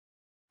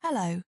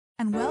Hello,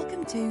 and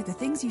welcome to the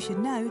Things You Should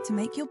Know to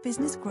Make Your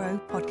Business Grow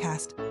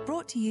podcast,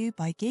 brought to you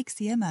by Gig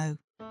CMO.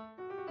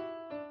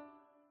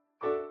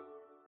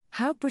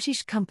 How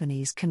British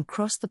companies can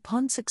cross the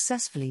pond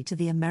successfully to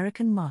the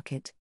American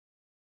market.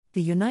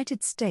 The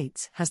United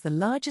States has the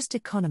largest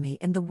economy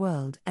in the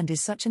world and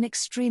is such an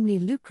extremely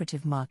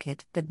lucrative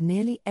market that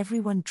nearly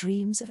everyone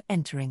dreams of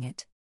entering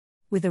it.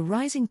 With a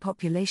rising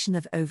population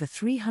of over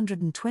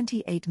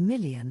 328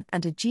 million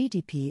and a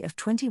GDP of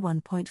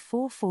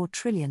 $21.44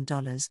 trillion,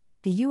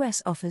 the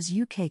US offers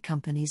UK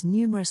companies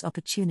numerous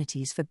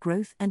opportunities for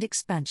growth and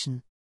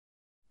expansion.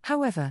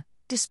 However,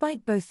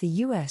 despite both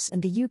the US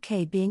and the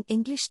UK being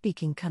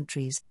English-speaking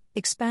countries,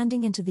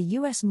 expanding into the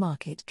US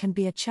market can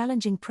be a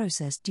challenging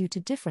process due to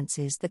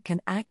differences that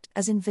can act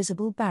as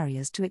invisible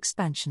barriers to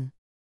expansion.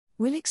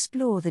 We'll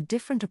explore the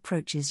different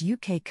approaches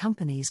UK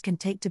companies can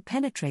take to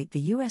penetrate the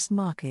US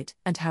market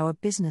and how a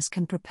business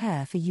can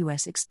prepare for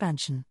US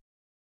expansion.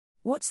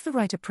 What's the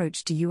right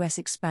approach to US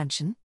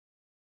expansion?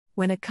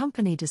 When a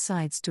company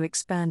decides to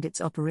expand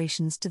its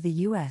operations to the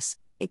US,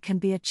 it can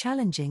be a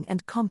challenging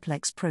and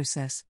complex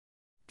process.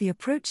 The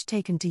approach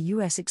taken to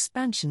US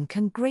expansion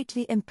can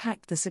greatly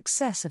impact the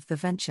success of the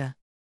venture.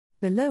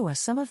 Below are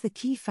some of the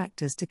key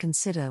factors to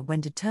consider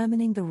when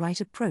determining the right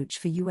approach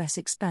for US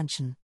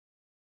expansion.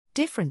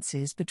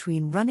 Differences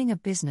between running a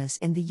business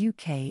in the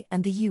UK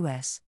and the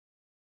US.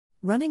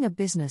 Running a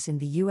business in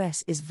the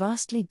US is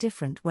vastly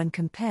different when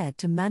compared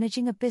to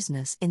managing a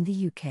business in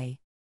the UK.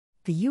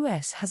 The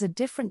US has a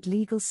different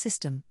legal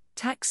system,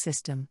 tax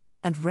system,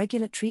 and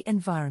regulatory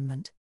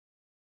environment.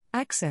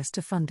 Access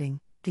to funding.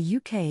 The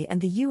UK and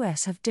the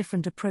US have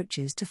different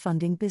approaches to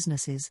funding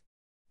businesses.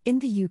 In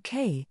the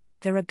UK,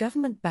 there are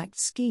government-backed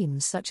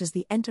schemes such as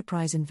the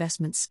Enterprise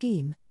Investment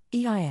Scheme,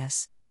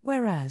 EIS,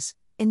 whereas,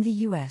 in the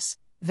US,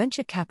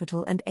 venture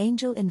capital and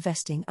angel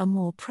investing are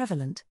more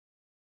prevalent.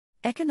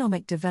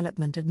 Economic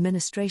Development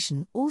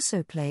Administration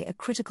also play a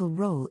critical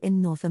role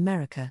in North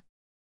America.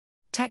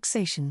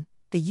 Taxation.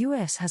 The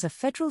US has a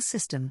federal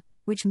system,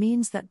 which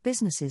means that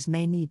businesses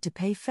may need to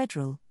pay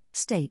federal,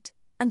 state,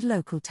 and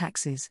local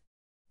taxes.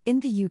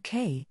 In the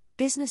UK,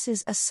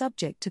 businesses are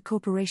subject to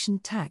corporation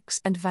tax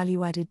and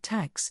value-added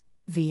tax,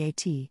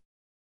 VAT.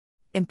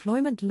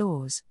 Employment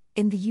laws.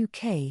 In the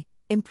UK,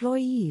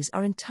 employees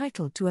are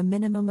entitled to a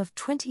minimum of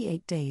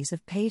 28 days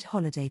of paid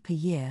holiday per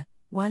year,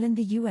 while in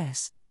the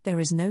US, there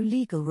is no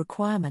legal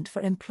requirement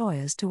for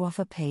employers to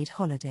offer paid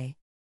holiday.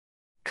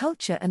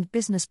 Culture and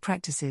business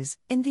practices.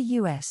 In the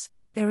US,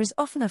 there is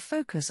often a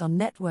focus on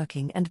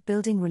networking and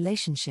building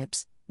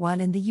relationships, while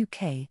in the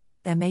UK,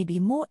 there may be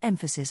more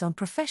emphasis on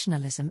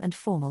professionalism and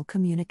formal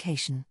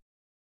communication.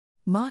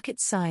 Market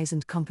size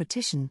and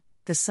competition.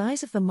 The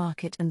size of the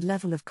market and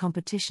level of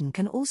competition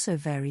can also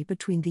vary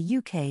between the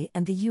UK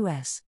and the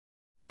US.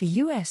 The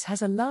US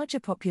has a larger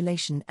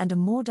population and a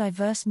more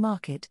diverse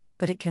market,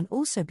 but it can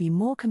also be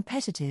more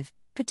competitive,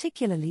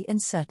 particularly in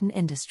certain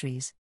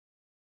industries.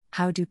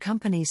 How do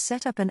companies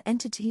set up an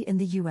entity in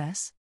the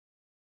US?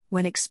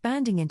 When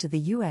expanding into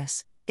the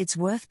US, it's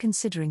worth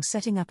considering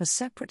setting up a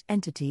separate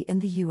entity in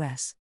the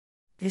US.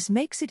 This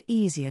makes it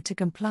easier to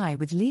comply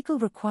with legal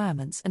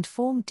requirements and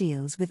form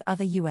deals with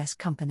other US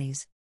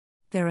companies.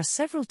 There are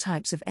several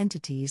types of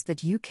entities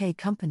that UK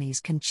companies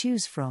can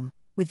choose from,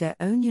 with their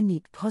own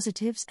unique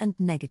positives and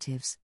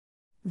negatives.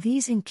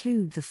 These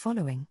include the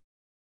following.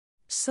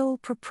 Sole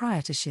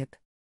proprietorship.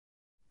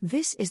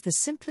 This is the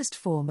simplest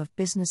form of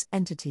business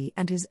entity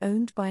and is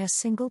owned by a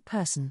single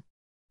person.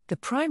 The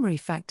primary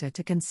factor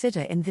to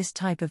consider in this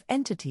type of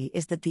entity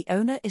is that the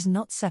owner is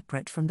not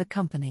separate from the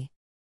company.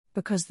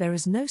 Because there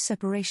is no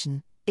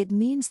separation, it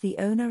means the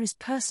owner is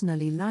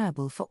personally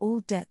liable for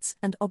all debts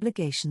and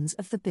obligations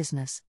of the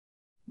business.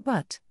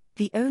 But,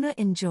 the owner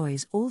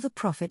enjoys all the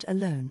profit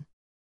alone.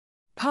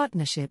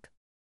 Partnership.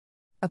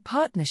 A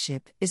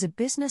partnership is a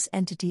business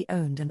entity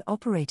owned and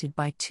operated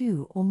by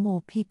two or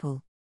more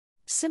people.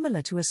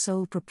 Similar to a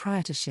sole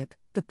proprietorship,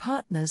 the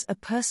partners are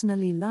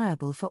personally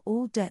liable for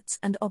all debts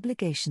and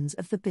obligations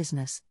of the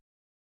business.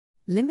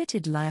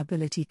 Limited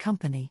liability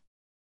company.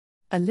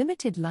 A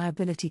limited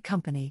liability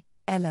company,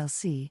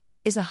 LLC,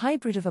 is a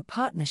hybrid of a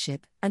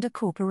partnership and a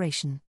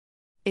corporation.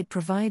 It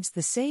provides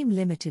the same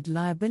limited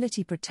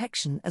liability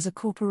protection as a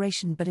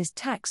corporation but is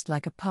taxed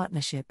like a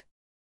partnership.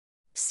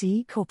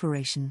 C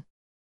Corporation.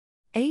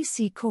 A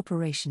C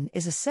Corporation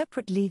is a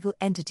separate legal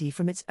entity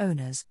from its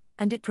owners,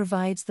 and it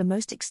provides the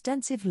most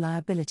extensive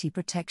liability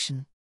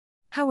protection.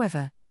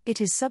 However,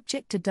 it is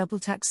subject to double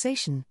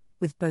taxation,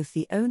 with both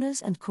the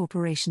owners and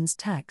corporations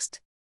taxed.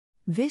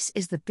 This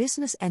is the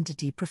business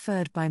entity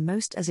preferred by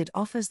most as it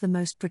offers the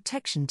most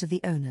protection to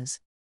the owners.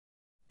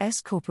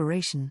 S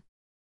Corporation.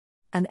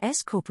 An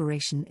S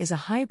corporation is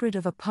a hybrid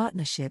of a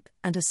partnership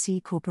and a C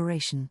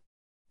corporation.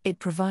 It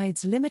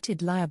provides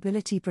limited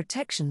liability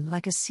protection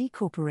like a C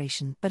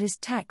corporation but is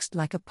taxed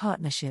like a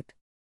partnership.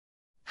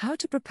 How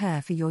to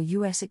prepare for your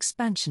US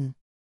expansion.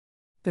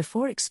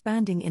 Before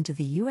expanding into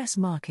the US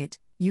market,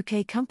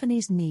 UK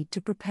companies need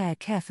to prepare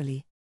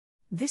carefully.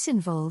 This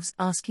involves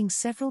asking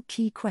several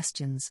key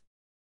questions.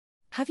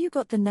 Have you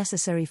got the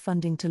necessary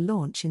funding to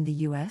launch in the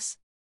US?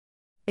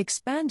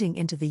 Expanding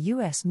into the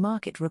US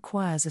market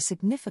requires a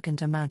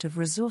significant amount of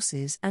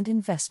resources and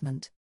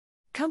investment.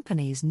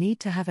 Companies need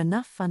to have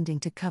enough funding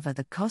to cover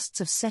the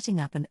costs of setting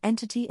up an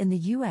entity in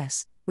the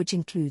US, which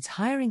includes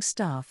hiring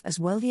staff as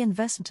well as the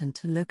investment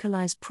to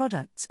localize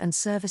products and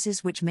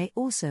services, which may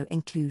also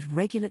include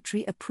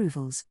regulatory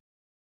approvals.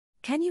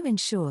 Can you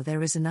ensure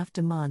there is enough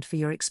demand for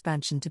your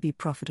expansion to be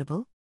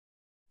profitable?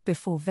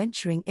 Before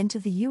venturing into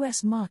the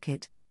US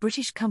market,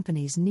 British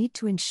companies need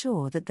to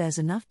ensure that there's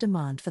enough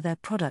demand for their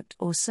product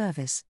or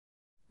service.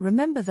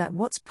 Remember that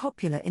what's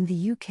popular in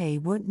the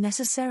UK won't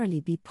necessarily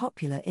be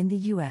popular in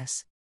the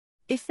US.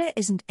 If there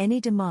isn't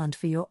any demand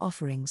for your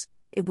offerings,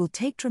 it will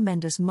take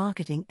tremendous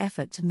marketing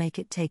effort to make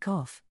it take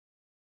off.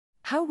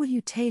 How will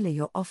you tailor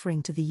your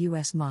offering to the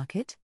US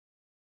market?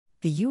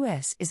 The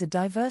US is a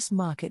diverse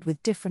market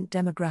with different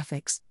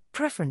demographics,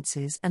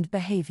 preferences, and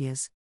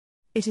behaviors.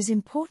 It is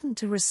important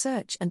to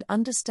research and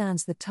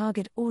understand the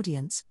target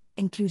audience,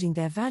 including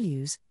their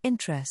values,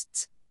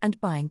 interests, and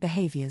buying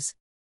behaviors.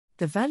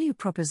 The value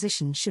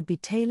proposition should be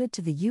tailored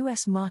to the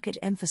US market,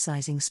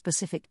 emphasizing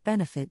specific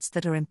benefits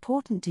that are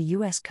important to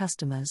US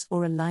customers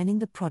or aligning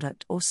the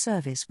product or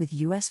service with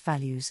US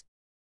values.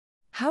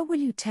 How will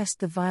you test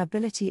the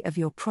viability of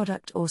your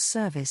product or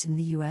service in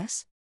the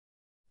US?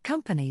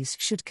 Companies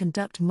should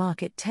conduct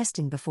market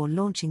testing before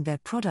launching their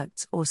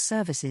products or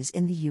services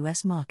in the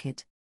US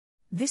market.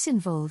 This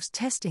involves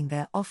testing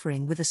their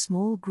offering with a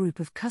small group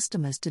of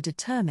customers to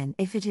determine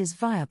if it is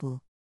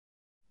viable.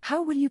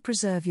 How will you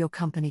preserve your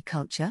company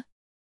culture?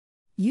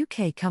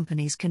 UK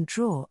companies can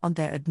draw on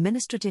their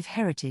administrative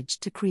heritage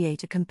to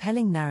create a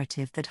compelling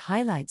narrative that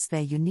highlights their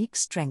unique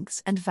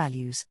strengths and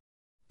values.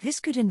 This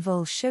could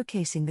involve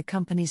showcasing the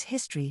company's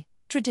history,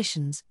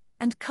 traditions,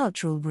 and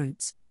cultural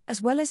roots,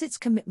 as well as its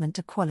commitment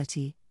to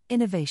quality,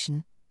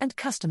 innovation, and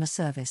customer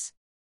service.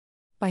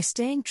 By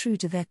staying true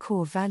to their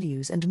core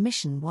values and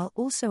mission while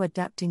also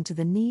adapting to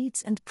the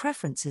needs and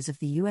preferences of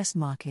the US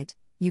market,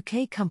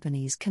 UK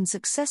companies can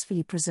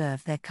successfully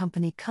preserve their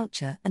company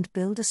culture and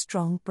build a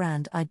strong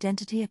brand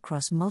identity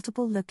across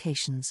multiple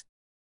locations.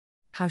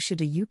 How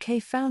should a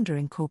UK founder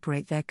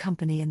incorporate their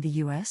company in the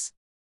US?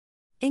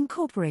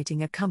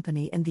 Incorporating a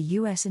company in the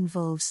US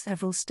involves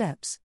several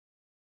steps.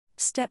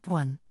 Step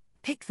 1.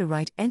 Pick the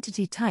right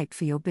entity type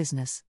for your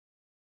business.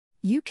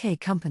 UK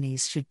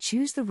companies should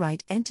choose the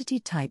right entity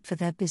type for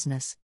their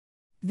business.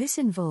 This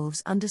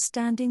involves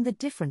understanding the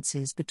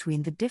differences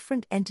between the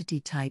different entity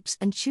types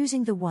and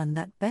choosing the one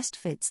that best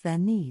fits their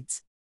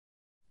needs.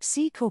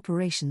 C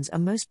corporations are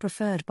most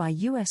preferred by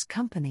US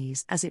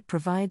companies as it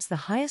provides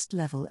the highest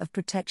level of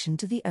protection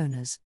to the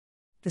owners.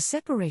 The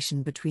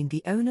separation between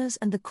the owners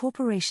and the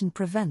corporation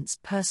prevents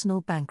personal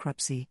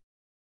bankruptcy.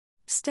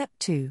 Step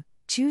 2.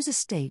 Choose a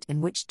state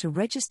in which to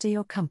register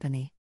your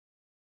company.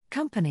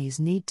 Companies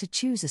need to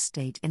choose a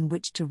state in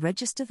which to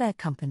register their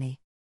company.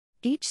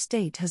 Each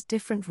state has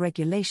different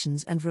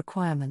regulations and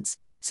requirements,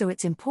 so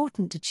it's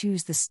important to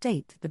choose the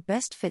state that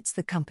best fits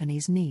the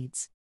company's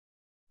needs.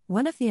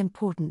 One of the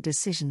important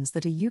decisions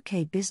that a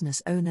UK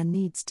business owner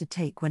needs to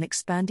take when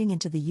expanding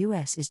into the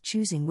US is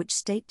choosing which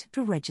state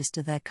to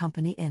register their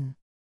company in.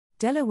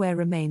 Delaware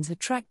remains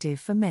attractive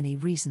for many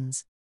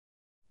reasons.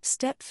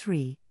 Step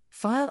 3.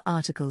 File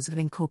articles of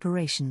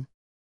incorporation.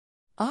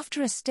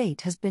 After a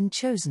state has been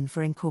chosen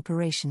for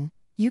incorporation,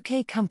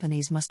 UK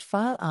companies must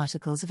file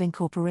articles of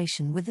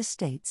incorporation with the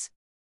states.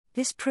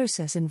 This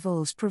process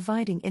involves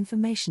providing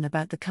information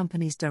about the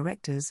company's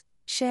directors,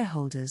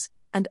 shareholders,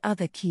 and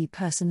other key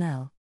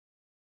personnel.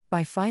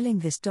 By filing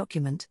this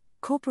document,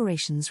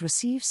 corporations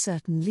receive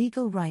certain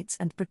legal rights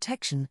and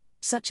protection,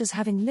 such as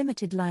having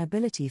limited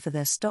liability for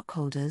their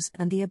stockholders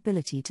and the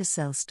ability to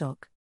sell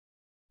stock.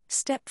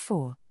 Step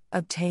 4.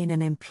 Obtain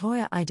an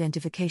Employer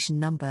Identification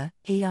Number,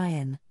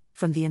 EIN,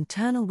 from the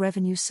Internal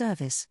Revenue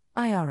Service,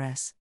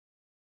 IRS.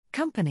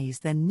 Companies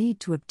then need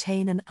to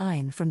obtain an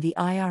EIN from the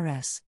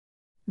IRS.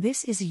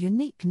 This is a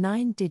unique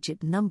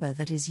 9-digit number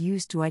that is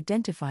used to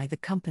identify the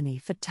company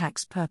for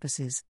tax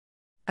purposes.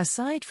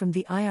 Aside from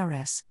the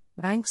IRS,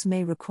 banks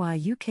may require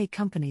UK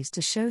companies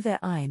to show their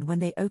EIN when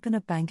they open a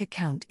bank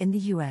account in the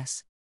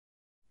US.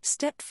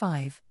 Step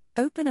 5.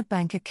 Open a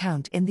bank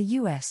account in the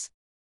US.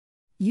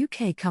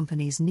 UK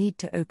companies need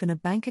to open a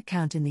bank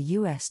account in the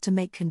US to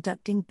make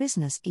conducting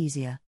business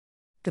easier.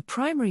 The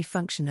primary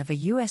function of a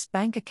US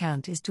bank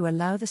account is to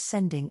allow the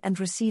sending and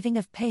receiving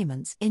of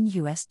payments in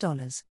US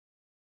dollars.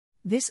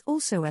 This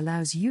also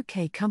allows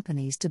UK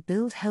companies to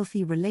build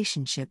healthy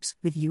relationships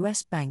with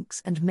US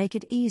banks and make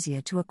it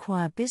easier to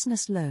acquire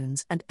business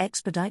loans and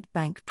expedite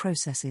bank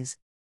processes.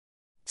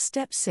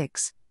 Step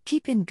 6.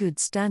 Keep in good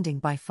standing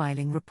by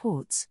filing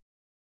reports.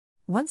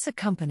 Once a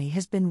company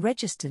has been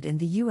registered in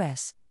the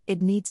US,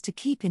 it needs to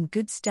keep in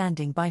good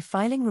standing by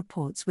filing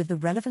reports with the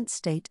relevant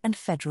state and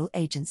federal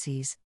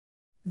agencies.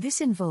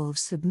 This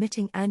involves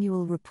submitting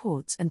annual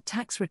reports and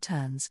tax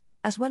returns,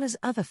 as well as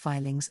other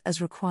filings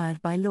as required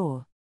by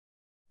law.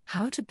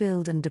 How to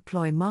build and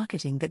deploy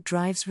marketing that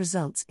drives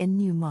results in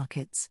new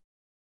markets.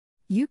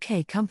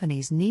 UK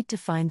companies need to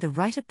find the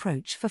right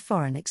approach for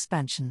foreign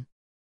expansion.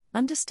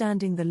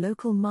 Understanding the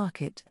local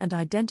market and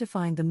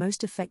identifying the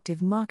most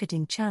effective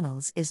marketing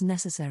channels is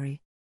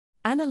necessary.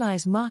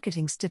 Analyze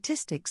marketing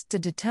statistics to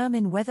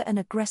determine whether an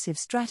aggressive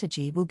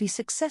strategy will be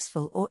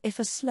successful or if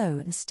a slow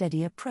and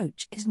steady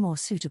approach is more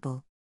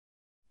suitable.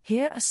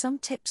 Here are some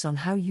tips on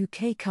how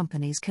UK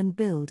companies can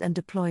build and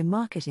deploy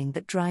marketing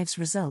that drives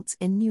results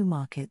in new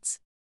markets.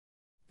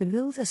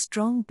 Build a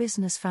strong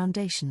business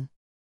foundation.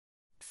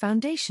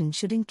 Foundation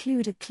should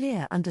include a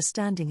clear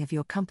understanding of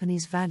your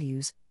company's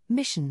values,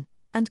 mission,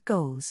 and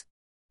goals.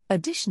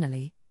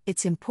 Additionally,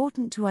 it's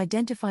important to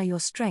identify your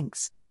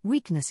strengths,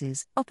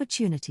 weaknesses,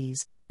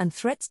 opportunities, and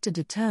threats to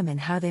determine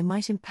how they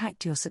might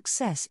impact your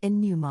success in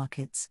new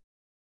markets.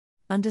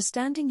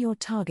 Understanding your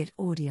target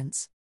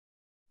audience.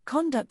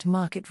 Conduct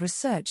market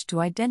research to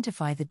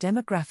identify the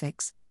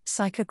demographics,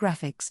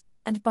 psychographics,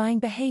 and buying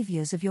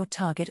behaviors of your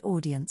target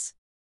audience.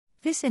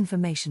 This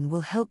information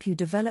will help you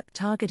develop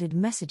targeted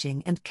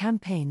messaging and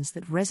campaigns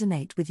that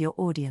resonate with your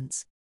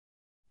audience.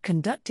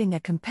 Conducting a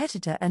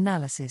competitor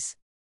analysis.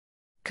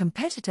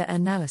 Competitor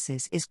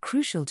analysis is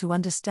crucial to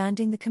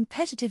understanding the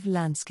competitive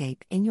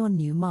landscape in your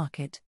new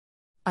market.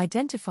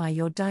 Identify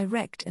your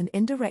direct and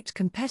indirect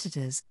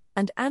competitors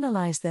and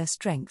analyze their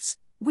strengths,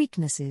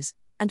 weaknesses,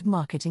 and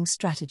marketing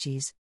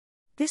strategies.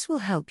 This will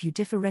help you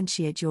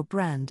differentiate your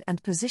brand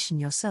and position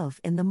yourself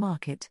in the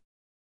market.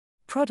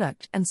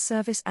 Product and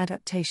service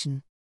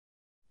adaptation.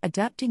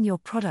 Adapting your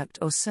product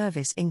or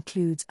service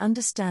includes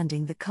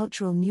understanding the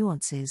cultural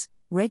nuances,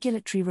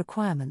 regulatory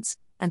requirements,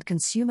 and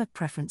consumer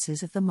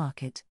preferences of the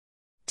market.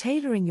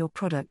 Tailoring your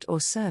product or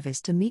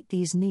service to meet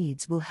these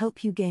needs will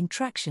help you gain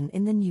traction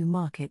in the new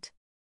market.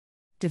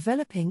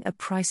 Developing a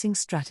pricing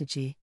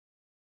strategy.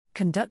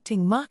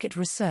 Conducting market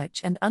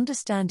research and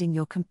understanding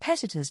your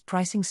competitors'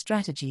 pricing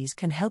strategies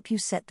can help you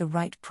set the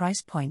right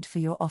price point for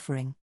your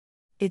offering.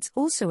 It's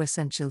also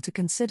essential to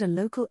consider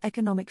local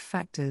economic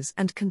factors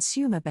and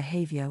consumer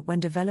behavior when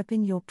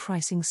developing your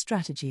pricing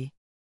strategy.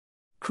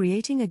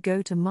 Creating a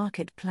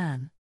go-to-market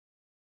plan.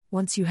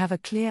 Once you have a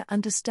clear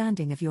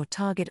understanding of your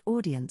target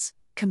audience,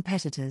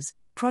 competitors,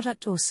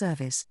 product or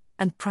service,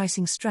 and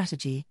pricing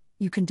strategy,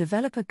 you can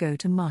develop a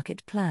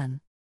go-to-market plan.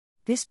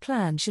 This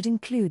plan should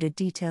include a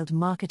detailed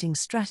marketing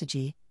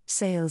strategy,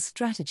 sales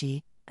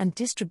strategy, and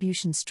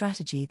distribution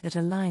strategy that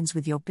aligns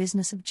with your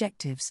business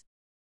objectives.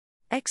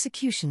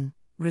 Execution,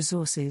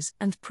 resources,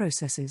 and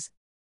processes.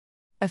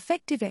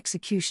 Effective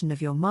execution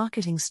of your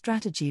marketing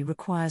strategy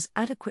requires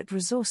adequate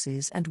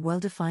resources and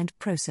well-defined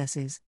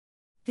processes.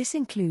 This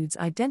includes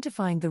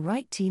identifying the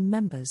right team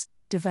members,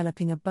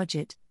 developing a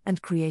budget,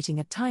 and creating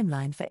a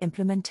timeline for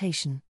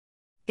implementation.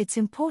 It's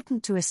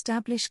important to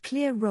establish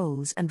clear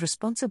roles and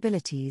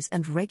responsibilities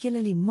and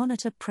regularly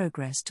monitor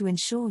progress to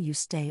ensure you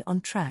stay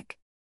on track.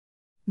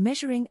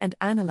 Measuring and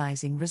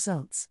analyzing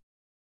results.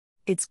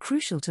 It's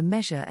crucial to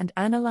measure and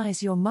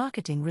analyze your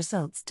marketing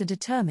results to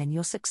determine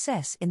your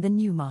success in the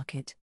new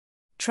market.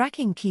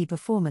 Tracking key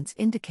performance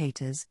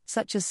indicators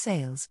such as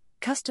sales,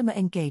 customer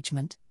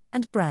engagement,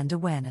 and brand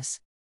awareness.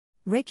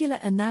 Regular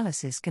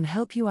analysis can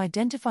help you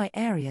identify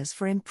areas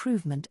for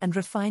improvement and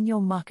refine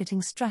your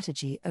marketing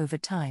strategy over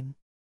time.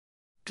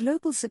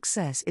 Global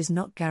success is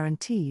not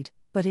guaranteed,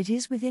 but it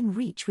is within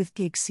reach with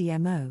Gig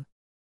CMO.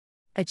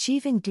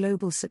 Achieving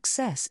global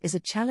success is a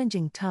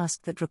challenging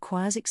task that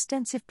requires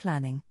extensive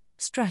planning,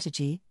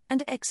 strategy,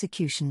 and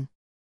execution.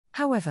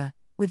 However,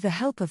 with the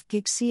help of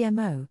Gig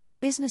CMO,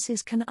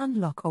 businesses can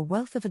unlock a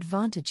wealth of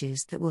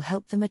advantages that will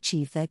help them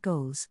achieve their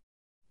goals.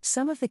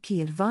 Some of the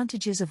key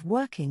advantages of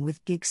working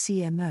with Gig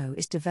CMO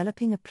is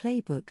developing a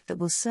playbook that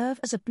will serve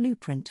as a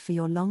blueprint for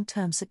your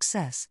long-term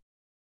success.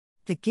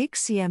 The Gig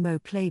CMO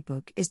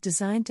playbook is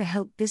designed to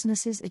help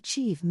businesses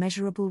achieve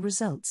measurable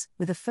results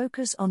with a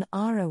focus on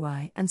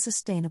ROI and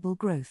sustainable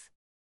growth.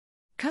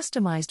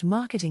 Customized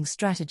marketing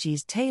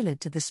strategies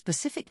tailored to the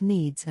specific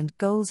needs and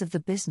goals of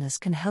the business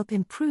can help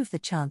improve the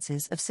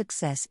chances of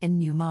success in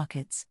new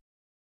markets.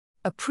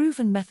 A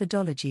proven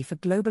methodology for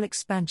global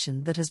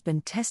expansion that has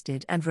been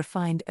tested and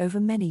refined over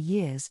many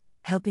years,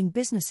 helping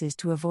businesses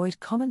to avoid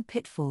common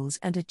pitfalls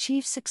and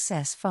achieve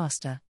success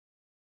faster.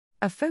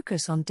 A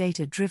focus on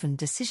data-driven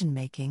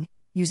decision-making,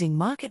 using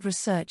market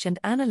research and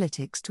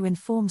analytics to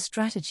inform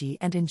strategy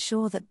and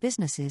ensure that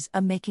businesses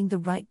are making the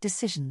right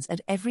decisions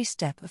at every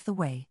step of the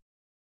way.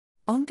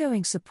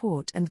 Ongoing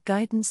support and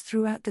guidance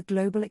throughout the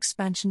global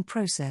expansion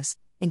process,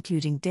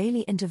 including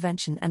daily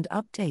intervention and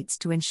updates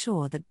to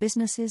ensure that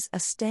businesses are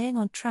staying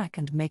on track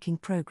and making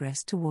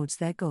progress towards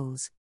their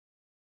goals.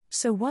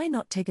 So why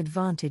not take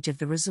advantage of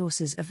the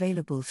resources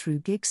available through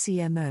Gig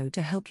CMO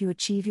to help you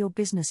achieve your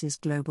business's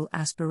global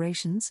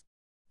aspirations?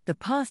 The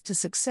path to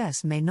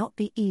success may not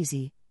be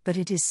easy, but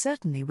it is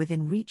certainly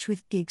within reach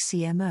with Gig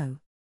CMO.